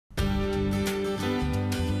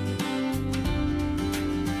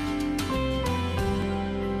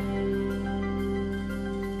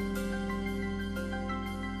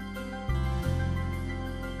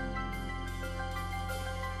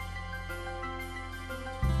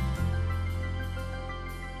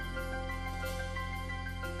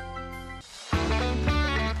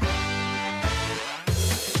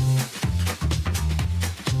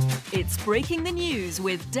Breaking the News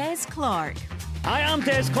with Des Clark. I am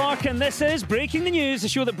Des Clark and this is Breaking the News, the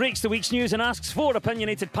show that breaks the week's news and asks four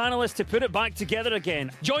opinionated panellists to put it back together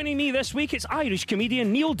again. Joining me this week, it's Irish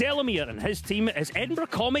comedian Neil Delamere, and his team is Edinburgh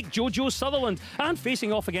comic Jojo Sutherland, and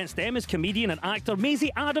facing off against them is comedian and actor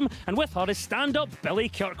Maisie Adam, and with her is stand-up Billy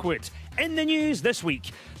Kirkwood. In the news this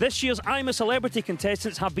week, this year's I'm a Celebrity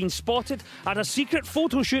contestants have been spotted at a secret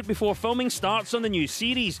photo shoot before filming starts on the new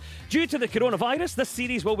series. Due to the coronavirus, this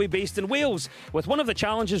series will be based in Wales, with one of the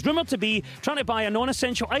challenges rumoured to be trying to buy a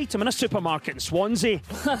non-essential item in a supermarket in Swansea.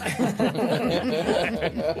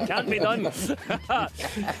 Can't be done.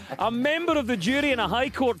 A member of the jury in a High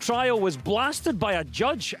Court trial was blasted by a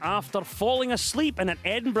judge after falling asleep in an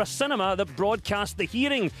Edinburgh cinema that broadcast the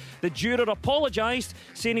hearing. The juror apologised,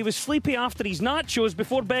 saying he was sleepy after his nachos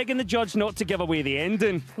before begging the judge not to give away the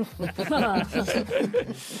ending.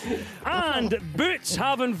 And Boots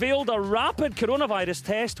have unveiled a rapid coronavirus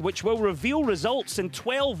test which will reveal results in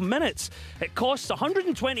 12 minutes. It costs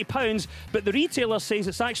 £120, but the retailer says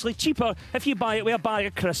it's actually cheaper if you buy it with a bag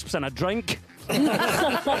of crisps and a drink.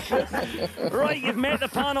 Right, you've met the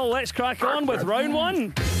panel. Let's crack on with round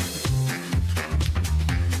one.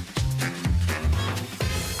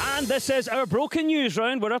 And this is our broken news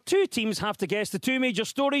round, where our two teams have to guess the two major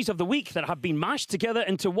stories of the week that have been mashed together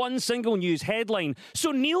into one single news headline.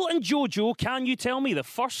 So Neil and Jojo, can you tell me the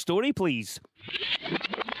first story, please?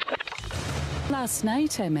 Last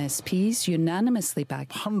night, MSPs unanimously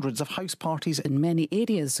backed hundreds of house parties in many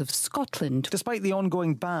areas of Scotland, despite the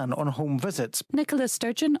ongoing ban on home visits. Nicola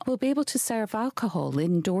Sturgeon will be able to serve alcohol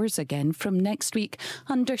indoors again from next week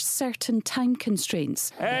under certain time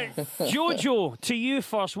constraints. Jojo, to you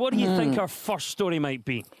first. What do you think our first story might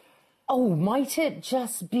be? Oh, might it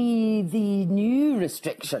just be the new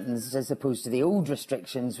restrictions as opposed to the old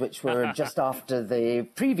restrictions, which were just after the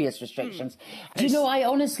previous restrictions? Do you know, I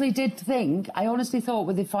honestly thought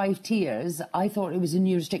with the 5 tiers, I thought it was a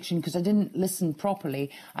new restriction because I didn't listen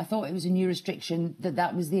properly. I thought it was a new restriction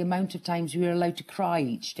that was the amount of times we were allowed to cry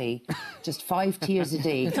each day. Just 5 tiers a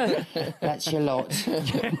day. That's your lot.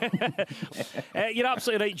 You're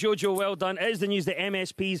absolutely right, Jojo. Well done. It is the news that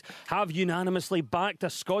MSPs have unanimously backed a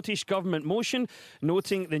Scottish Government motion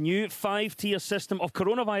noting the new 5-tier system of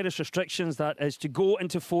coronavirus restrictions that is to go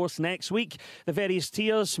into force next week. The various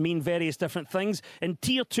tiers mean various different things. In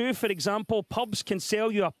Tier 2, for example, pubs can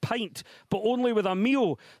sell you a pint, but only with a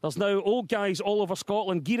meal. There's now old guys all over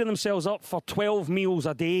Scotland gearing themselves up for 12 meals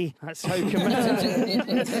a day. That's how committed.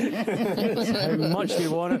 That's how much they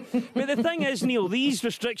want it. But the thing is, Neil, these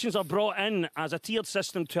restrictions are brought in as a tiered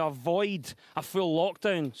system to avoid a full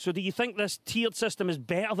lockdown. So do you think this tiered system is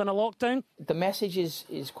better than a lockdown? The message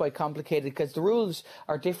is quite complicated because the rules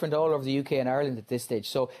are different all over the UK and Ireland at this stage.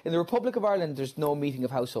 So in the Republic of Ireland, there's no meeting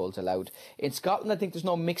of households allowed. In Scotland, I think there's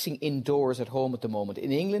no mixing indoors at home at the moment.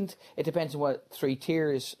 In England, it depends on what 3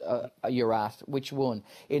 tiers you're at, which one.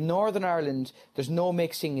 In Northern Ireland, there's no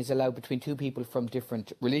mixing is allowed between 2 people from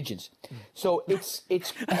different religions. So it's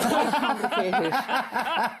quite complicated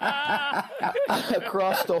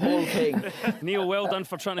across the whole thing. Neil, well done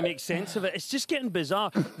for trying to make sense of it. It's just getting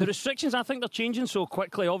bizarre. The restrictions, I think they're changing so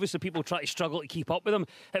quickly. Obviously, people try to struggle to keep up with them.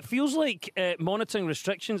 It feels like monitoring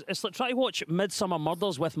restrictions. It's like trying to watch Midsummer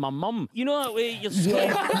Murders with my mum. You know that way? You're so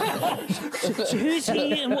who's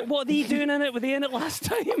he and what are they doing in it? Were they in it last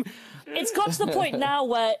time? It's got to the point now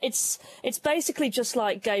where it's basically just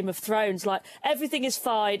like Game of Thrones. Like, everything is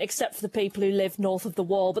fine except for the people who live north of the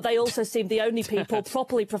wall, but they also seem the only people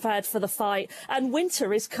properly prepared for the fight. And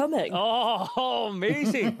winter is coming. Oh,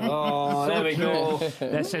 amazing. Oh, there we go.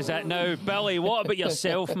 This is it now. Billy, what about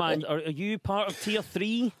yourself, man? Are you part of Tier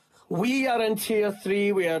 3? We are in Tier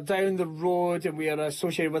 3, we are down the road and we are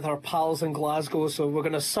associated with our pals in Glasgow, so we're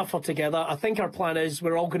going to suffer together. I think our plan is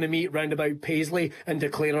we're all going to meet round about Paisley and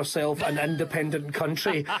declare ourselves an independent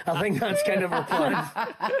country. I think that's kind of our plan.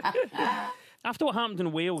 After what happened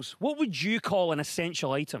in Wales, what would you call an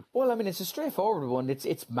essential item? Well, I mean, it's a straightforward one.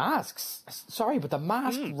 It's masks. Sorry, but the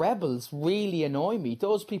mask rebels really annoy me.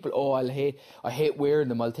 Those people, I hate wearing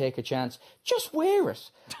them, I'll take a chance. Just wear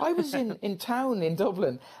it. I was in town in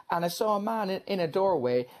Dublin and I saw a man in a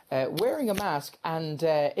doorway wearing a mask and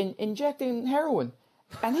injecting heroin.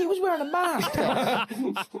 And he was wearing a mask.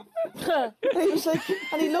 He was like,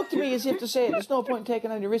 and he looked at me as if to say, there's no point in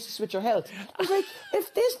taking any risks with your health. I was like,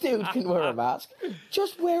 if this dude can wear a mask,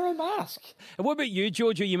 just wear a mask. And what about you,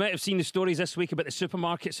 Jojo? You might have seen the stories this week about the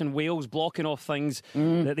supermarkets in Wales blocking off things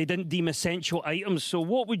that they didn't deem essential items. So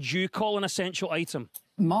what would you call an essential item?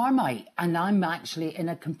 Marmite, and I'm actually in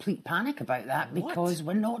a complete panic about that because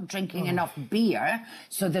we're not drinking enough beer,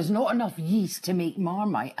 so there's not enough yeast to make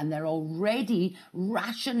Marmite, and they're already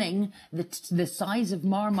rationing the size of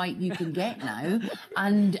Marmite you can get now,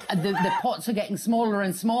 and the pots are getting smaller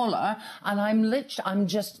and smaller, and I'm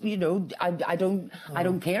just, you know, I don't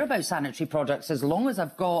care about sanitary products as long as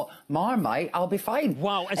I've got Marmite, I'll be fine.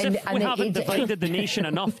 Wow, as if we haven't divided the nation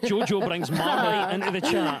enough. Jojo brings Marmite into the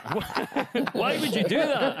chat. Why would you do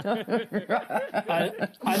that?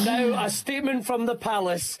 And now a statement from the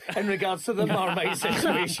palace in regards to the Marmite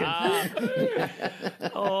situation.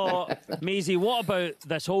 Oh, Maisie, what about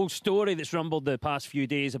this whole story that's rumbled the past few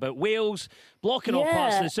days about Wales blocking off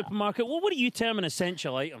parts of the supermarket? Well, what do you term an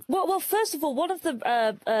essential item? Well, first of all, one of the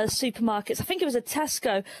supermarkets, I think it was a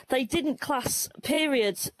Tesco, they didn't class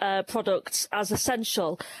period products as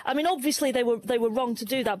essential. I mean, obviously they were wrong to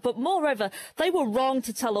do that, but moreover, they were wrong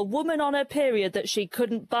to tell a woman on her period that she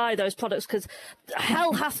couldn't buy those products, because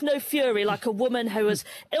hell hath no fury like a woman who has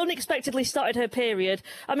unexpectedly started her period.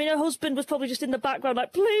 I mean, her husband was probably just in the background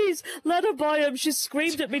like, please, let her buy them. She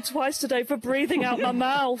screamed at me twice today for breathing out my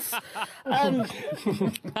mouth.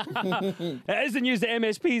 It is the news that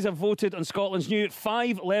MSPs have voted on Scotland's new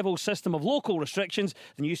 5-level system of local restrictions.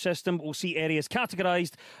 The new system will see areas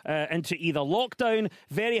categorised into either lockdown,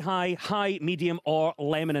 very high, high, medium or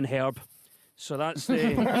lemon and herb. So that's that's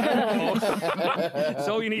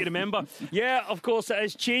all you need to remember. Yeah, of course it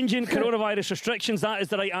is changing coronavirus restrictions. That is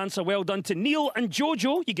the right answer. Well done to Neil and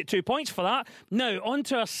Jojo. You get 2 points for that. Now, on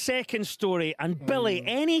to our second story. And Billy,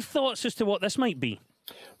 any thoughts as to what this might be?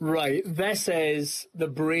 Right, this is the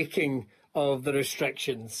breaking of the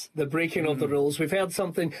restrictions, the breaking of the rules. We've heard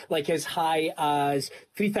something like as high as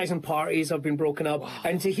 3,000 parties have been broken up. Wow.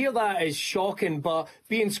 And to hear that is shocking, but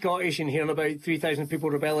being Scottish and hearing about 3,000 people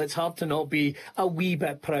rebel, it's hard to not be a wee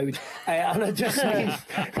bit proud. And it just means,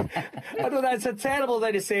 I know that's a terrible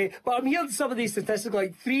thing to say, but I'm hearing some of these statistics,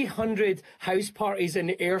 like 300 house parties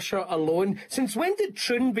in Ayrshire alone. Since when did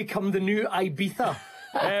Troon become the new Ibiza?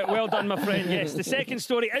 Well done, my friend. Yes, the second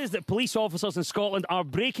story is that police officers in Scotland are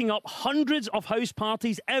breaking up hundreds of house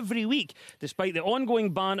parties every week. Despite the ongoing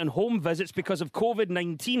ban on home visits because of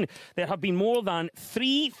COVID-19, there have been more than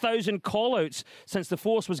 3,000 call-outs since the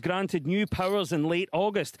force was granted new powers in late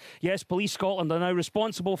August. Yes, Police Scotland are now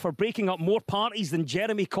responsible for breaking up more parties than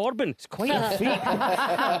Jeremy Corbyn. It's quite a feat,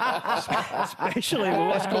 especially with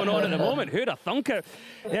what's going on at the moment. Who'd have thunk it?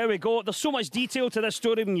 There we go. There's so much detail to this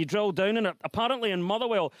story when you drill down in it. Apparently in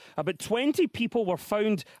Motherwell, about 20 people were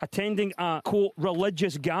found attending a, quote,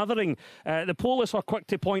 religious gathering. The police are quick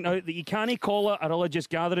to point out that you can't call it a religious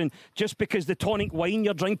gathering just because the tonic wine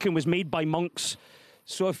you're drinking was made by monks.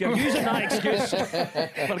 So if you're using that excuse,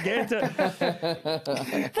 forget it.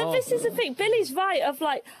 But this is the thing. Billy's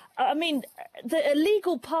right. I mean, the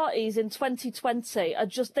illegal parties in 2020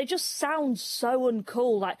 they just sound so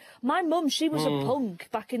uncool. Like, my mum, she was a punk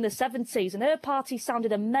back in the 70s, and her party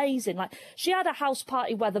sounded amazing. Like, she had a house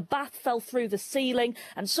party where the bath fell through the ceiling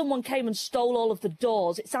and someone came and stole all of the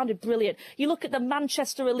doors. It sounded brilliant. You look at the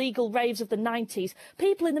Manchester illegal raves of the 90s,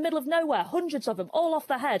 people in the middle of nowhere, hundreds of them, all off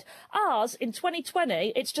their head. Ours, in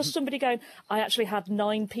 2020, it's just somebody going, I actually had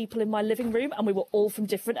 9 people in my living room and we were all from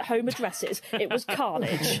different home addresses. It was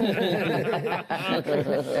carnage.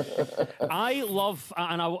 I love,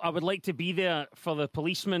 and I would like to be there for the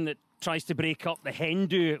policeman that tries to break up the hen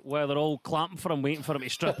do where they're all clapping for him, waiting for him to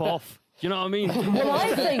strip off. Do you know what I mean? Well,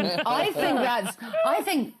 I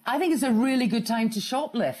think it's a really good time to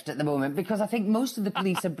shoplift at the moment, because I think most of the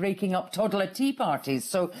police are breaking up toddler tea parties.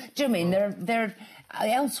 So, do you know what I mean? They're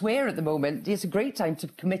elsewhere at the moment. It's a great time to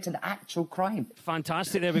commit an actual crime.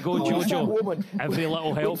 Fantastic. There we go, Jojo. Woman Every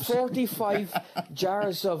little helps. With 45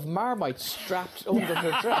 jars of Marmite strapped under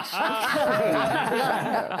her dress.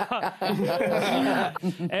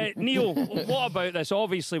 Neil, what about this?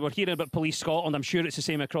 Obviously, we're hearing about Police Scotland. I'm sure it's the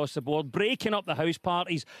same across the board. Breaking up the house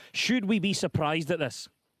parties. Should we be surprised at this?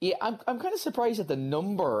 Yeah, I'm kind of surprised at the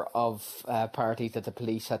number of parties that the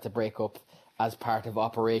police had to break up as part of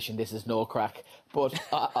Operation This Is No Crack. But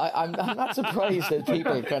I'm not surprised that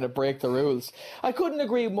people kind of break the rules. I couldn't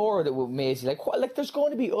agree more with Maisie. Like there's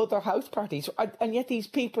going to be other house parties, and yet these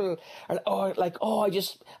people are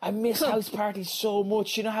I miss house parties so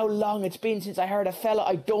much. You know how long it's been since I heard a fella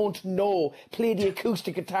I don't know play the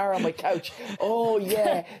acoustic guitar on my couch. Oh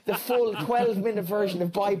yeah, the full 12-minute version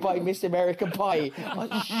of Bye Bye Miss American Pie.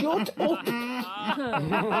 Oh, shut up.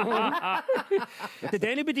 Did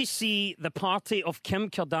anybody see the party of Kim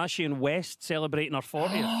Kardashian West celebrating her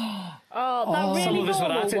 40th? That really some of us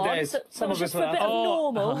were at it, one. Des. Some of us were at it.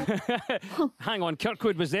 Normal. Hang on,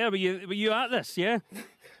 Kirkwood was there. Were you at this? Yeah.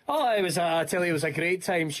 Oh, I tell you, it was a great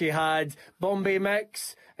time. She had Bombay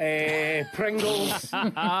Mix, Pringles. We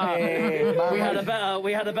had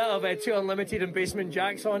a bit of Two Unlimited and Basement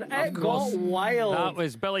Jacks on. It got wild. That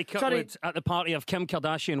was Billy Kirkwood at the party of Kim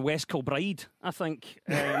Kardashian West Kilbride, I think.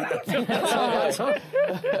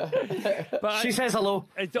 But she says hello.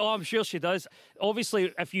 Oh, I'm sure she does.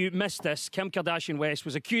 Obviously, if you missed this, Kim Kardashian West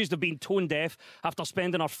was accused of being tone deaf after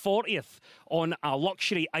spending her 40th on a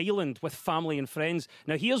luxury island with family and friends.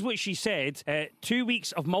 Now, here's what she said. 2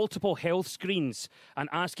 weeks of multiple health screens and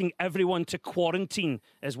asking everyone to quarantine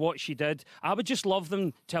is what she did. I would just love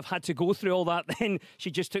them to have had to go through all that. Then she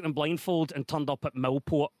just took them blindfold and turned up at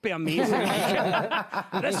Millport. Be amazing.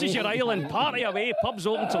 This is your island. Party away. Pubs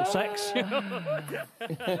open till 6.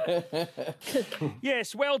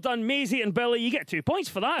 Yes, well done, Maisie and Billy. You get 2 points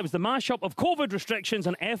for that. It was the mashup of COVID restrictions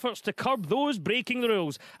and efforts to curb those breaking the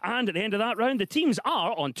rules. And at the end of that round, the teams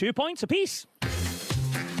are on 2 points apiece.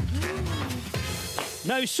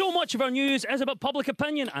 Now, so much of our news is about public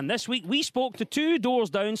opinion, and this week we spoke to Two Doors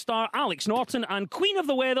Down star Alex Norton and Queen of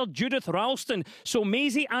the Weather Judith Ralston. So,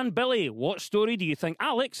 Maisie and Billy, what story do you think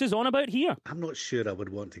Alex is on about here? I'm not sure I would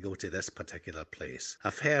want to go to this particular place.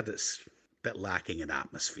 I've heard it's a bit lacking in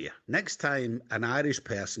atmosphere. Next time an Irish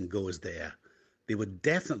person goes there, they would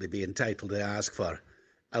definitely be entitled to ask for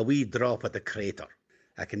a wee drop at the crater.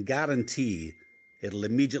 I can guarantee it'll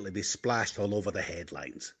immediately be splashed all over the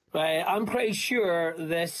headlines. Right, I'm pretty sure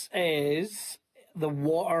this is the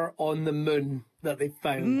water on the moon that they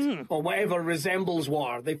found, or whatever resembles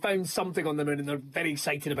water. They found something on the moon and they're very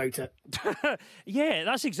excited about it. Yeah,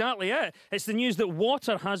 that's exactly it. It's the news that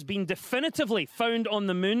water has been definitively found on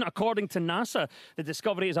the moon, according to NASA. The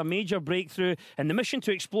discovery is a major breakthrough in the mission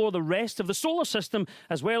to explore the rest of the solar system,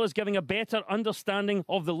 as well as giving a better understanding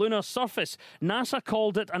of the lunar surface. NASA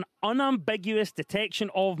called it an unambiguous detection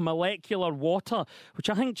of molecular water, which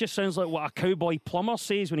I think just sounds like what a cowboy plumber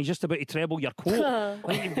says when he's just about to treble your quote. I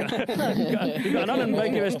think you've got an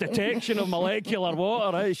unambiguous detection of molecular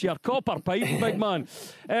water. It's your copper pipe, big man.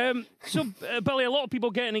 Billy, a lot of people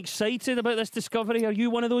getting excited about this discovery. Are you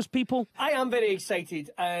one of those people? I am very excited,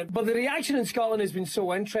 but the reaction in Scotland has been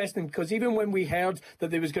so interesting, because even when we heard that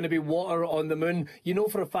there was going to be water on the moon, you know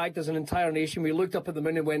for a fact as an entire nation we looked up at the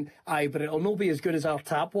moon and went, aye, but it'll not be as good as our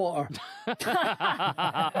tap water.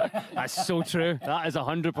 That's so true. That is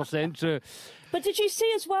 100% true. But did you see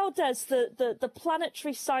as well, Des, the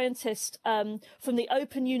planetary scientist from the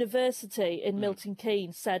Open University in Milton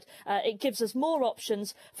Keynes said it gives us more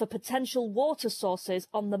options for potential water sources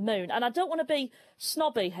on the moon. And I don't want to be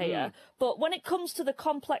snobby here, but when it comes to the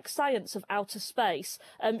complex science of outer space,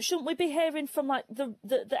 shouldn't we be hearing from like the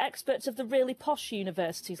experts of the really posh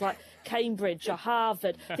universities like Cambridge or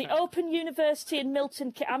Harvard? The Open University in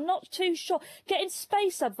Milton Keynes, I'm not too sure. Getting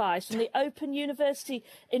space advice from the Open University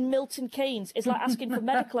in Milton Keynes is like asking for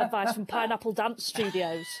medical advice from Pineapple Dance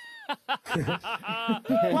Studios.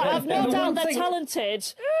 I've no doubt they're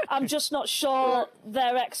talented. I'm just not sure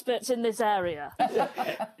they're experts in this area.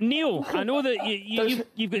 Neil, I know that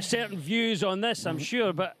you've got certain views on this, I'm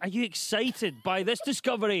sure, but are you excited by this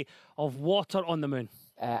discovery of water on the moon?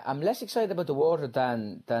 I'm less excited about the water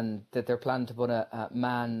than that they're planning to put a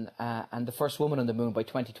man and the first woman on the moon by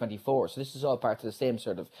 2024. So this is all part of the same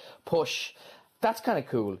sort of push. That's kind of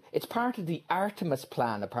cool. It's part of the Artemis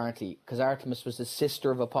plan, apparently, because Artemis was the sister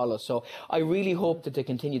of Apollo. So I really hope that they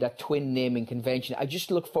continue that twin naming convention. I just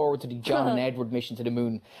look forward to the John and Edward mission to the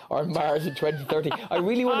moon or Mars in 2030. I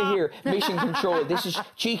really want to hear mission control. This is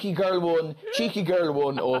cheeky girl one,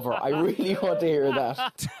 over. I really want to hear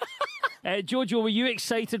that. Jojo, were you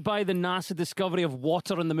excited by the NASA discovery of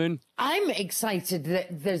water on the moon? I'm excited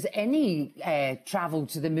that there's any travel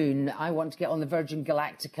to the moon. I want to get on the Virgin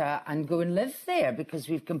Galactica and go and live there, because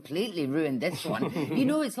we've completely ruined this one. You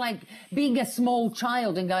know, it's like being a small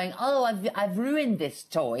child and going, oh, I've ruined this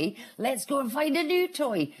toy. Let's go and find a new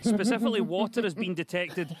toy. Specifically, water has been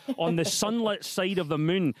detected on the sunlit side of the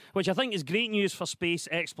moon, which I think is great news for space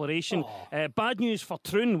exploration. Bad news for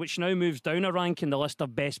Troon, which now moves down a rank in the list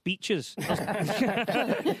of best beaches. It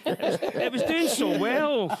was doing so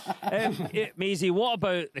well. Maisie, what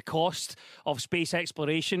about the cost of space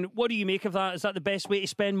exploration? What do you make of that? Is that the best way to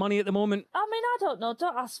spend money at the moment? I mean, I don't know.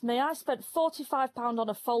 Don't ask me. I spent £45 on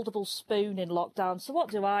a foldable spoon in lockdown, so what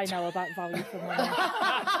do I know about value for money?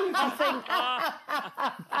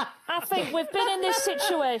 I think we've been in this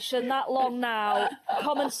situation that long now.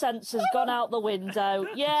 Common sense has gone out the window.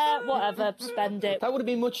 Yeah, whatever, spend it. That would have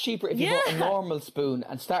been much cheaper if you bought a normal spoon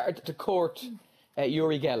and started to court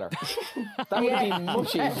Uri Geller. That would be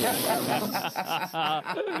much easier.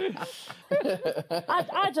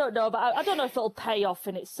 I don't know, but I don't know if it'll pay off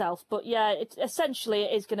in itself. But yeah, essentially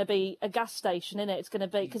it is going to be a gas station, isn't it? It's going to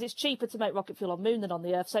be, because it's cheaper to make rocket fuel on Moon than on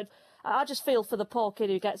the Earth. So I just feel for the poor kid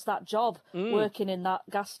who gets that job working in that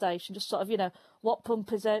gas station. Just sort of, what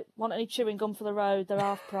pump is it? Want any chewing gum for the road? They're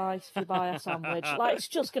half price if you buy a sandwich. Like, it's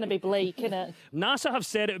just going to be bleak, isn't it? NASA have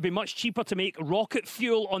said it would be much cheaper to make rocket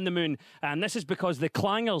fuel on the Moon, and this is because the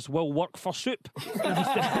clangers will work for soup. It's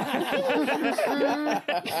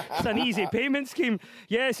an easy payment scheme.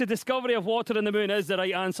 Yes, the discovery of water on the Moon is the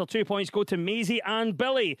right answer. 2 points go to Maisie and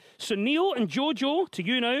Billy. So Neil and Jojo, to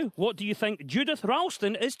you now, what do you think Judith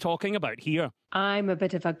Ralston is talking about here? I'm a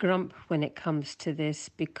bit of a grump when it comes to this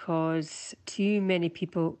because too many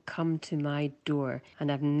people come to my door and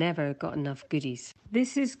I've never got enough goodies.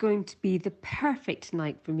 This is going to be the perfect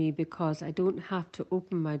night for me because I don't have to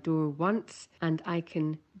open my door once and I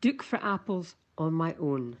can duke for apples on my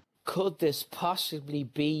own. Could this possibly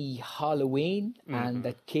be Halloween and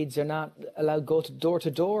that kids are not allowed to go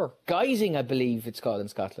to door? Guising, I believe it's called in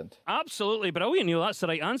Scotland. Absolutely brilliant, Neil. That's the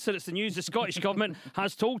right answer. It's the news. The Scottish Government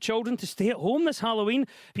has told children to stay at home this Halloween.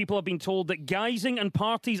 People have been told that guising and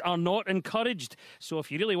parties are not encouraged. So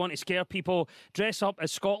if you really want to scare people, dress up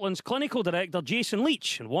as Scotland's clinical director, Jason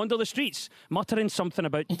Leach, and wander the streets, muttering something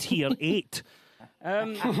about Tier 8.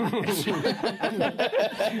 I'm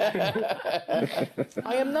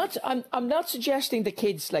not suggesting the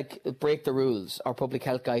kids break the rules or public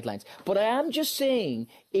health guidelines, but I am just saying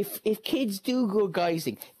if kids do go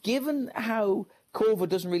guising, given how COVID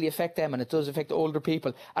doesn't really affect them and it does affect older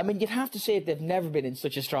people, I mean, you'd have to say they've never been in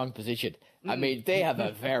such a strong position. I mean, they have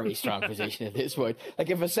a very strong position at this point. Like,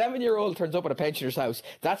 if a 7-year-old turns up at a pensioner's house,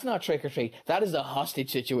 that's not trick-or-treat. That is a hostage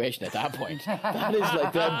situation at that point. That is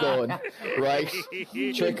like them going, right,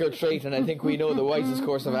 trick-or-treat, and I think we know the wisest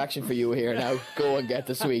course of action for you here now. Go and get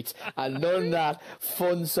the sweets. And none of that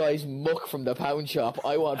fun-sized muck from the pound shop.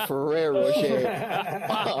 I want Ferrero Rocher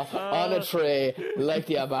on a tray like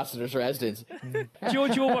the ambassador's residence.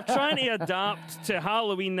 Jojo, we're trying to adapt to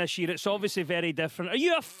Halloween this year. It's obviously very different. Are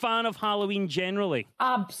you a fan of Halloween generally?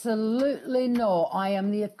 Absolutely not. I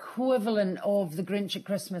am the equivalent of the Grinch at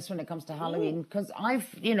Christmas when it comes to Halloween, because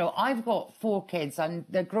I've got 4 kids and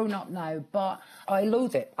they're grown up now, but I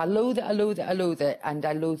loathe it. I loathe it, and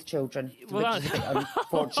I loathe children, which is a bit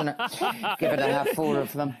unfortunate, given I have 4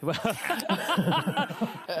 of them.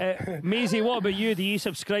 Maisie, what about you? Do you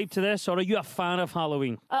subscribe to this, or are you a fan of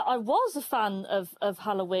Halloween? I was a fan of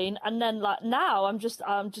Halloween, and then now I'm just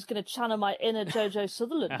going to channel my inner Jojo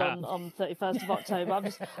Sutherland on 31st of October.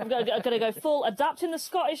 I'm going to go full adapting the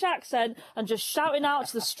Scottish accent and just shouting out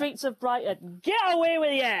to the streets of Brighton, "Get away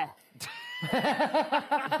with you!"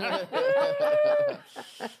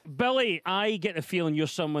 Billy, I get the feeling you're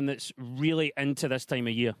someone that's really into this time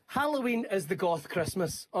of year. Halloween is the goth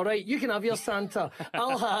Christmas, all right? You can have your Santa.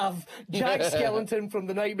 I'll have Jack Skellington from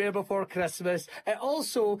The Nightmare Before Christmas.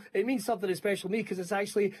 It means something special to me because it's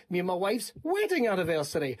actually me and my wife's wedding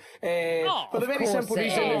anniversary. For the very simple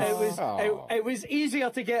reason it was easier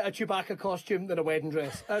to get a Chewbacca costume than a wedding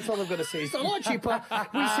dress. That's all I'm going to say. It's a lot cheaper.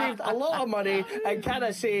 We saved a lot of money, and can I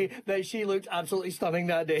say that she looked absolutely stunning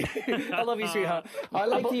that day. I love you, sweetheart. I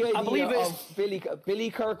like the idea of Billy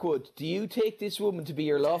Kirkwood. Do you take this woman to be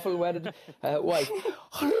your lawful wedded wife?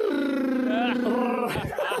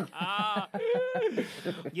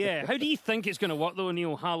 Yeah, how do you think it's going to work though,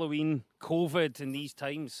 Neil? Halloween, COVID, in these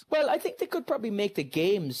times? Well, I think they could probably make the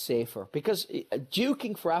games safer, because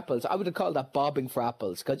duking for apples, I would have called that bobbing for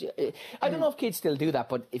apples. Because I don't know if kids still do that,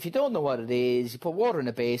 but if you don't know what it is, you put water in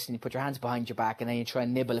a basin, you put your hands behind your back, and then you try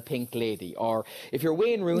and nibble a pink lady. Or if you're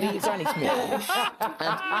Wayne Rooney, it's Annie Smith.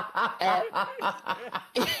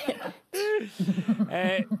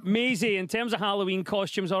 Maisie, in terms of Halloween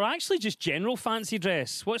costumes, or actually just general fancy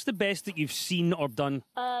dress, what's the best that you've seen or done?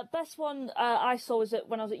 Best one I saw was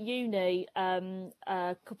when I was at uni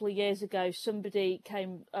a couple of years ago. Somebody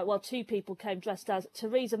came, 2 people came dressed as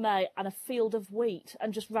Theresa May and a field of wheat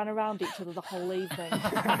and just ran around each other the whole evening.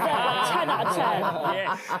 Yeah, 10 out of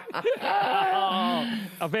 10. Yes.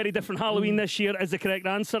 A very different Halloween this year is the correct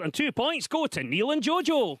answer, and 2 points go to Neil and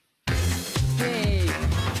Jojo. Yay.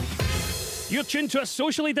 You're tuned to a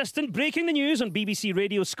socially distant Breaking the News on BBC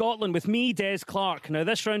Radio Scotland with me, Des Clark. Now,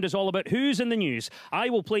 this round is all about who's in the news. I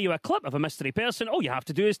will play you a clip of a mystery person. All you have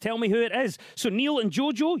to do is tell me who it is. So, Neil and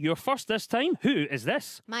Jojo, you're first this time. Who is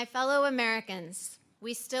this? My fellow Americans,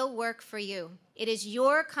 we still work for you. It is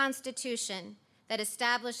your Constitution that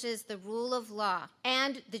establishes the rule of law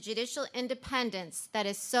and the judicial independence that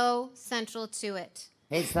is so central to it.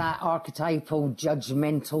 It's that archetypal,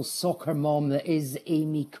 judgmental soccer mom that is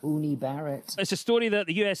Amy Coney Barrett. It's a story that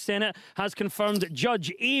the US Senate has confirmed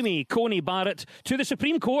Judge Amy Coney Barrett to the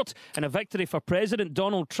Supreme Court in a victory for President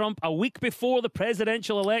Donald Trump a week before the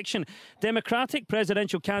presidential election. Democratic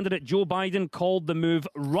presidential candidate Joe Biden called the move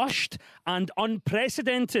rushed and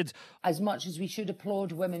unprecedented. As much as we should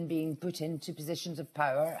applaud women being put into positions of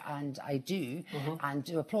power, and I do, and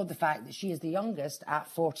to applaud the fact that she is the youngest at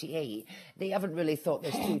 48, they haven't really thought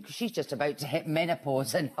this through, because she's just about to hit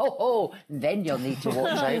menopause, and then you'll need to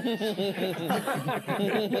watch out.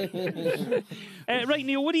 Right,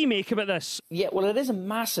 Neil, what do you make about this? Yeah, well, it is a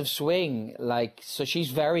massive swing. So she's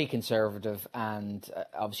very conservative, and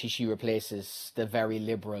obviously she replaces the very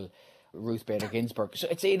liberal Ruth Bader Ginsburg. So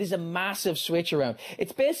it is a massive switch around.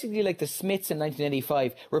 It's basically like the Smiths in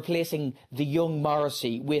 1985 replacing the young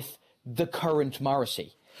Morrissey with the current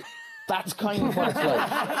Morrissey. That's kind of what it's like.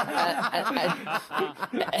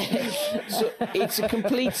 So it's a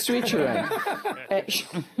complete switch around.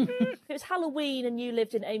 If it was Halloween and you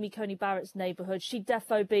lived in Amy Coney Barrett's neighbourhood, she'd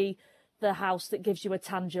defo be the house that gives you a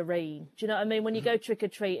tangerine. Do you know what I mean? When you go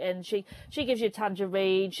trick-or-treating, she gives you a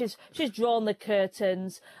tangerine. She's drawn the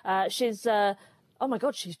curtains. She's oh my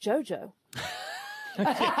God, she's JoJo. I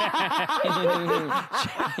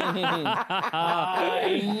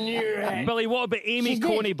knew it. Billy, what about Amy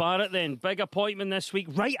Coney Barrett then? Big appointment this week,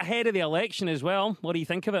 right ahead of the election as well. What do you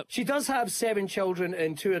think of it? She does have 7 children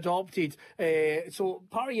and 2 adopted. So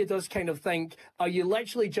part of you does kind of think, are you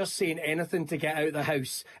literally just saying anything to get out of the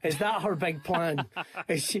house? Is that her big plan?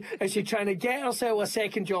 Is she trying to get herself a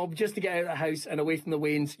second job just to get out of the house and away from the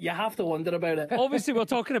Waynes? You have to wonder about it. Obviously, we're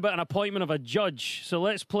talking about an appointment of a judge. So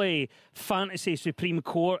let's play fantasy Supreme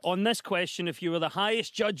Court. On this question, if you were the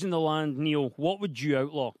highest judge in the land, Neil, what would you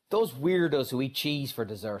outlaw? Those weirdos who eat cheese for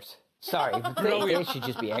dessert. Sorry, they should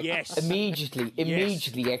just be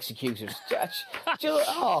immediately executed.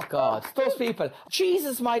 Oh, God, those people. Cheese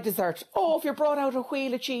is my dessert. Oh, if you brought out a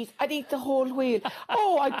wheel of cheese, I'd eat the whole wheel.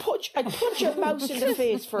 Oh, I'd punch a mouse in the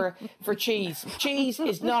face for cheese. Cheese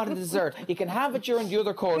is not a dessert. You can have it during the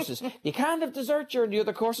other courses. You can't have dessert during the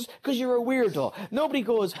other courses because you're a weirdo. Nobody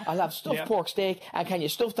goes, I'll have stuffed pork steak, and can you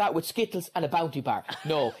stuff that with Skittles and a Bounty bar?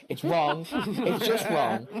 No, it's wrong. It's just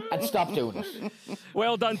wrong, and stop doing it.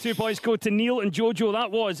 Well done, 2 points go to Neil and Jojo.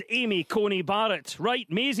 That was Amy Coney Barrett. Right,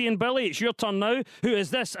 Maisie and Billy, it's your turn now. Who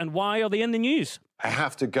is this and why are they in the news? I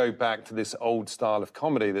have to go back to this old style of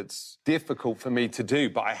comedy that's difficult for me to do,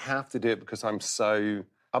 but I have to do it because I'm so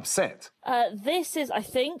upset. This is, I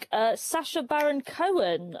think, Sacha Baron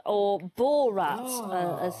Cohen, or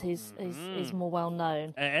Borat, as he's more well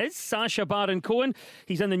known. It is Sacha Baron Cohen.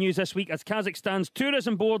 He's in the news this week as Kazakhstan's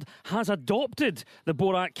tourism board has adopted the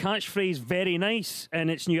Borat catchphrase "very nice"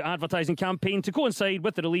 in its new advertising campaign to coincide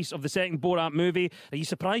with the release of the second Borat movie. Are you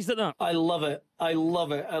surprised at that? I love it. I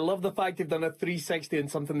love it. I love the fact they've done a 360 on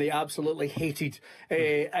something they absolutely hated. Do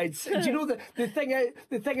you know the thing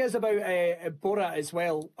is about Borat as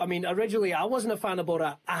well? I mean, originally I wasn't a fan of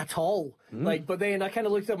Borat at all. But then I kind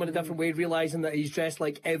of looked at him in a different way, realising that he's dressed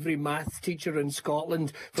like every maths teacher in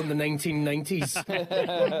Scotland from the 1990s.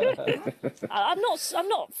 I'm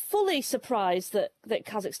not fully surprised that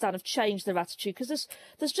Kazakhstan have changed their attitude, because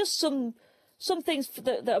there's just some things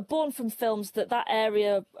that are born from films that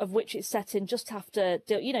area of which it's set in just have to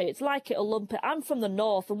deal. You know, it's like it or lump it. I'm from the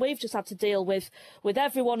north, and we've just had to deal with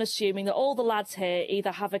everyone assuming that all the lads here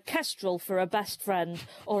either have a kestrel for a best friend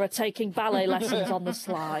or are taking ballet lessons on the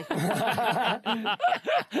sly.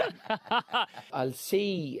 I'll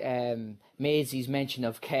see Maisie's mention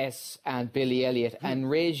of Kes and Billy Elliot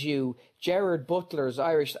and raise you Gerard Butler's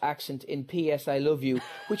Irish accent in P.S. I Love You,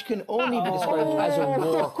 which can only be described as a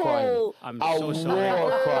war crime. I'm so sorry.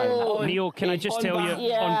 War crime. Neil, can I just tell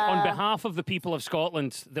you, on behalf of the people of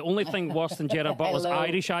Scotland, the only thing worse than Gerard Butler's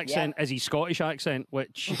Irish accent is his Scottish accent,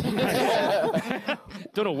 which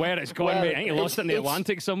don't know where it's gone, mate. I think he lost it in the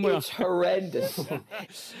Atlantic somewhere. It's horrendous.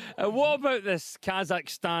 What about this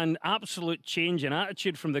Kazakhstan absolute change in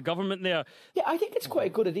attitude from the government there? Yeah, I think it's quite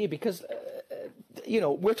a good idea because,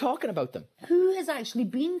 we're talking about them. Who has actually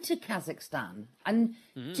been to Kazakhstan? And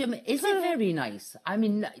is it very nice? I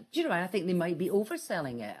mean, I think they might be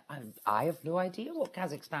overselling it. I have no idea what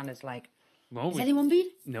Kazakhstan is like. Well, has anyone been?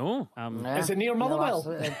 No. Is it near Motherwell?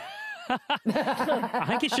 I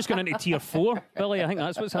think it's just gone into tier 4, Billy. I think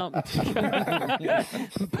that's what's happened.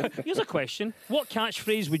 Here's a question. What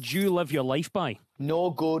catchphrase would you live your life by? No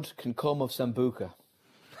good can come of Sambuca.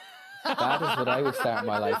 That is what I would start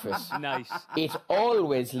my life with. Nice. It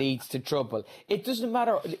always leads to trouble. It doesn't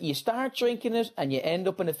matter. You start drinking it and you end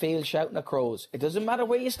up in a field shouting at crows. It doesn't matter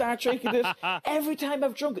where you start drinking it. Every time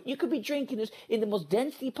I've drunk it, you could be drinking it in the most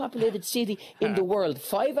densely populated city in the world.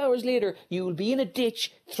 5 hours later, you will be in a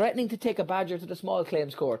ditch threatening to take a badger to the small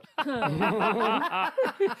claims court.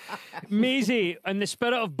 Maisie, in the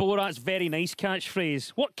spirit of Borat's very nice catchphrase,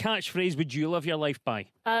 what catchphrase would you live your life by?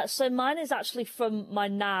 So mine is actually from my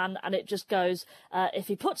nan, and it just goes, if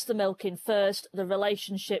he puts the milk in first, the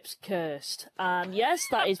relationship's cursed. And yes,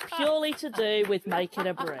 that is purely to do with making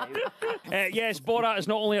a brew. Yes, Borat has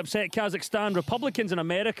not only upset Kazakhstan, Republicans in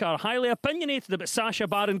America are highly opinionated about Sacha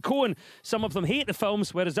Baron Cohen. Some of them hate the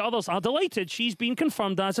films, whereas others are delighted she's been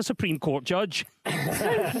confirmed as a Supreme Court judge.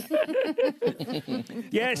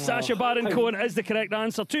 Yes, Sacha Baron Cohen is the correct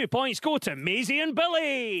answer. 2 points go to Maisie and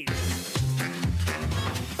Billy.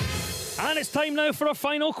 And it's time now for a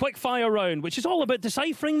final quickfire round, which is all about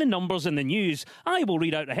deciphering the numbers in the news. I will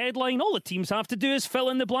read out a headline. All the teams have to do is fill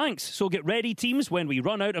in the blanks. So get ready, teams. When we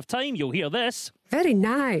run out of time, you'll hear this. Very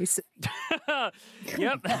nice.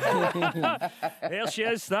 Yep. There she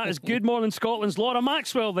is. That is Good Morning Scotland's Laura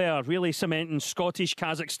Maxwell there, really cementing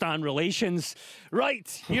Scottish-Kazakhstan relations. Right,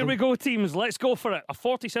 here we go, teams. Let's go for it. A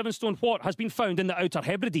 47-stone what has been found in the Outer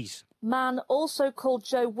Hebrides? Man also called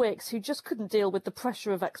Joe Wicks, who just couldn't deal with the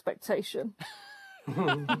pressure of expectation.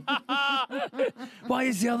 Why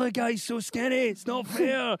is the other guy so skinny? It's not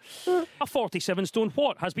fair. A 47-stone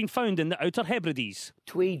what has been found in the Outer Hebrides?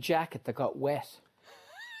 Tweed jacket that got wet.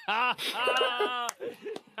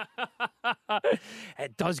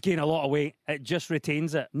 It does gain a lot of weight. It just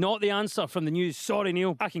retains it. Not the answer from the news. Sorry,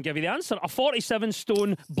 Neil. I can give you the answer. A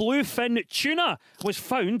 47-stone bluefin tuna was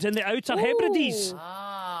found in the Outer Hebrides.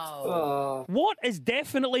 Wow. What is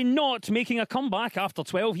definitely not making a comeback after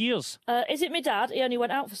 12 years? Is it my dad? He only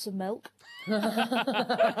went out for some milk.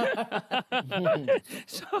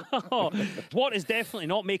 So, what is definitely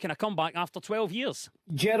not making a comeback after 12 years?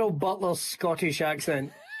 Gerald Butler's Scottish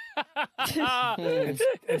accent.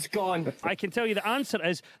 It's gone. I can tell you the answer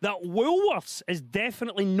is that Woolworths is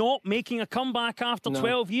definitely not making a comeback after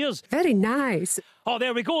 12 years. Very nice. Oh,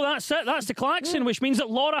 there we go. That's it. That's the klaxon, which means that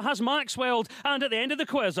Laura has Maxwelled. And at the end of the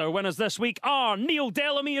quiz, our winners this week are Neil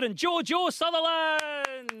Delamere and Jojo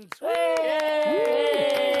Sutherland.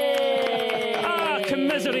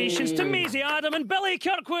 Commiserations to Maisie Adam and Billy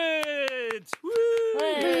Kirkwood.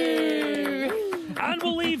 And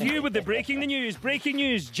we'll leave you with the breaking news. Breaking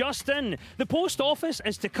news just in. The post office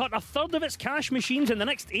is to cut a third of its cash machines in the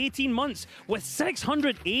next 18 months, with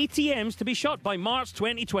 600 ATMs to be shut by March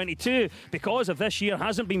 2022. Because if this year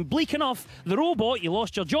hasn't been bleak enough, the robot you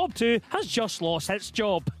lost your job to has just lost its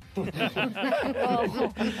job.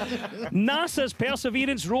 NASA's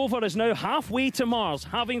Perseverance rover is now halfway to Mars,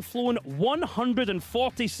 having flown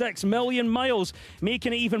 146 million miles,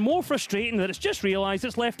 making it even more frustrating that it's just realised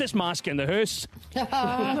it's left its mask in the house.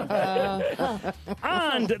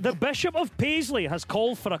 And the Bishop of Paisley has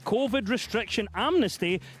called for a COVID restriction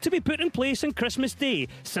amnesty to be put in place on Christmas Day,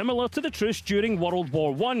 similar to the truce during World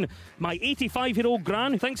War I. My 85-year-old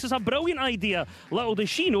gran thinks it's a brilliant idea. Little does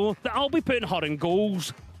she know that I'll be putting her in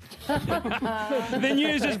goals. The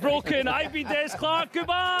news is broken. I've been Des Clark.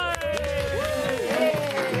 Goodbye.